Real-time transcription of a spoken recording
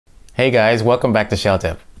Hey guys, welcome back to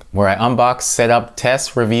ShellTip, where I unbox, set up,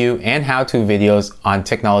 test, review, and how-to videos on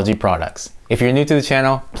technology products. If you're new to the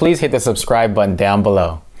channel, please hit the subscribe button down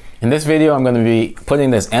below. In this video, I'm going to be putting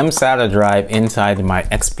this mSATA drive inside my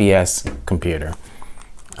XPS computer.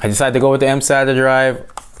 I decided to go with the mSATA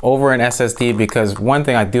drive over an SSD because one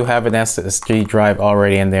thing, I do have an SSD drive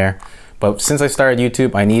already in there, but since I started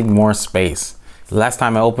YouTube, I need more space. Last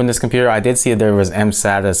time I opened this computer, I did see there was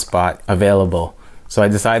mSATA spot available. So I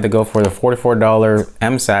decided to go for the $44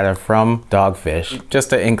 mSATA from DogFish just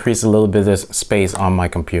to increase a little bit of space on my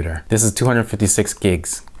computer. This is 256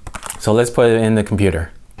 gigs. So let's put it in the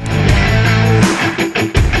computer.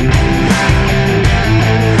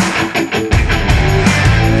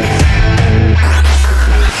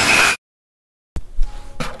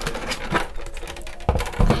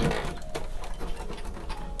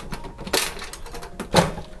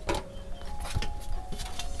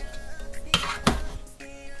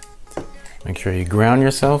 Make sure you ground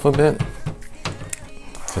yourself a bit,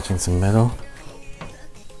 touching some metal.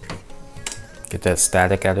 Get that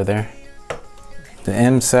static out of there. The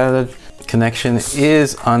mSATA connection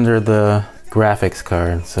is under the graphics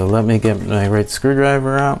card. So let me get my right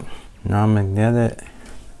screwdriver out. Non-magnetic.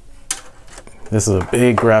 This is a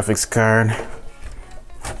big graphics card.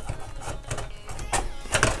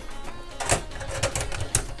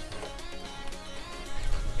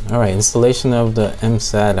 All right, installation of the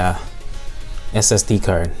mSATA SSD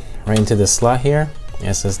card right into the slot here,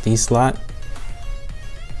 SSD slot.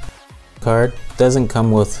 Card doesn't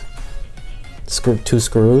come with two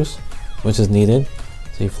screws, which is needed.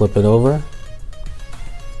 So you flip it over.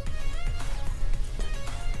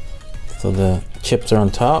 So the chips are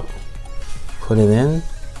on top. Put it in,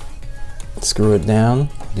 screw it down,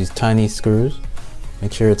 these tiny screws.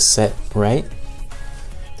 Make sure it's set right.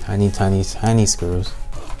 Tiny, tiny, tiny screws.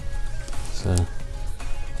 So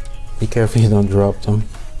be careful you don't drop them.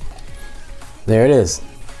 There it is.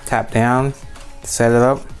 Tap down, set it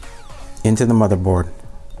up into the motherboard.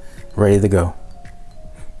 Ready to go.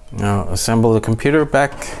 Now assemble the computer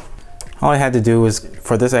back. All I had to do was,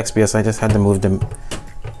 for this XPS, I just had to move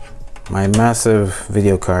my massive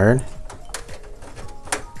video card.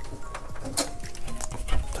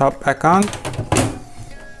 Top back on.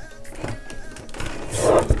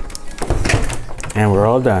 And we're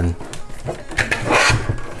all done.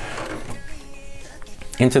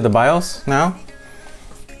 Into the BIOS now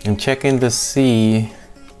and checking to see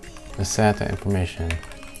the SATA information.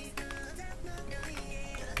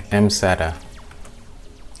 mSATA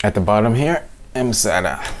at the bottom here.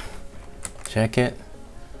 mSATA, check it.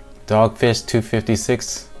 DogFish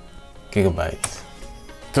 256 gigabytes.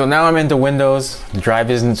 So now I'm into Windows. The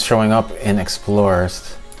drive isn't showing up in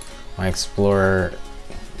Explorers. My Explorer,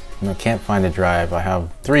 can't find the drive. I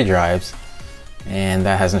have 3 drives and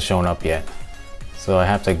that hasn't shown up yet. So I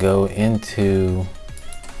have to go into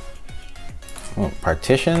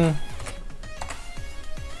partition,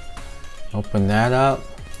 open that up,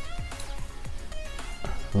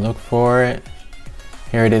 look for it.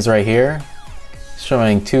 Here it is right here,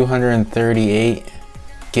 showing 238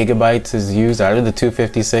 gigabytes is used out of the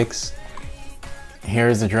 256.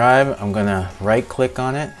 Here's the drive. I'm gonna right click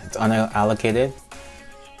on it, it's unallocated,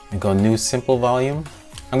 and go new simple volume.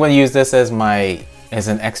 I'm gonna use this as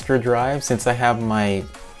an extra drive. Since I have my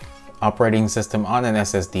operating system on an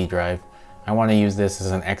SSD drive, I want to use this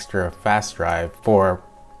as an extra fast drive for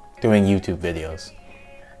doing YouTube videos.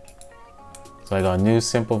 So I got new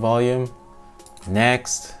simple volume,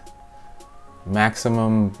 next,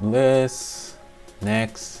 maximum list,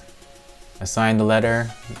 next, assign the letter.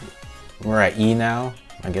 We're at E now.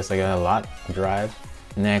 I guess I got a lot drive.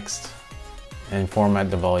 Next, and format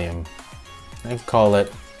the volume. I call it,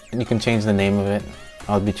 you can change the name of it.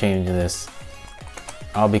 I'll be changing this.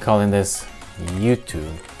 I'll be calling this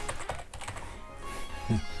YouTube.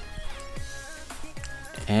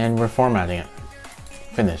 And we're formatting it.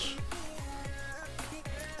 Finish.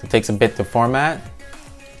 So it takes a bit to format.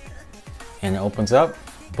 And it opens up.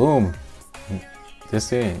 Boom.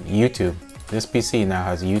 This is YouTube. This PC now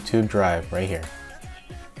has a YouTube drive right here.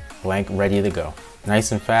 Blank, ready to go.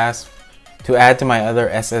 Nice and fast. To add to my other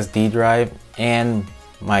SSD drive and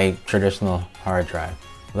my traditional hard drive.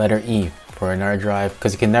 Letter E for another drive,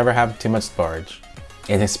 because you can never have too much storage,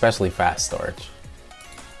 and especially fast storage.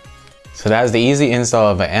 So that is the easy install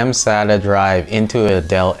of an mSATA drive into a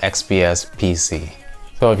Dell XPS PC.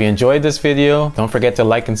 So if you enjoyed this video, don't forget to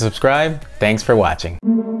like and subscribe. Thanks for watching.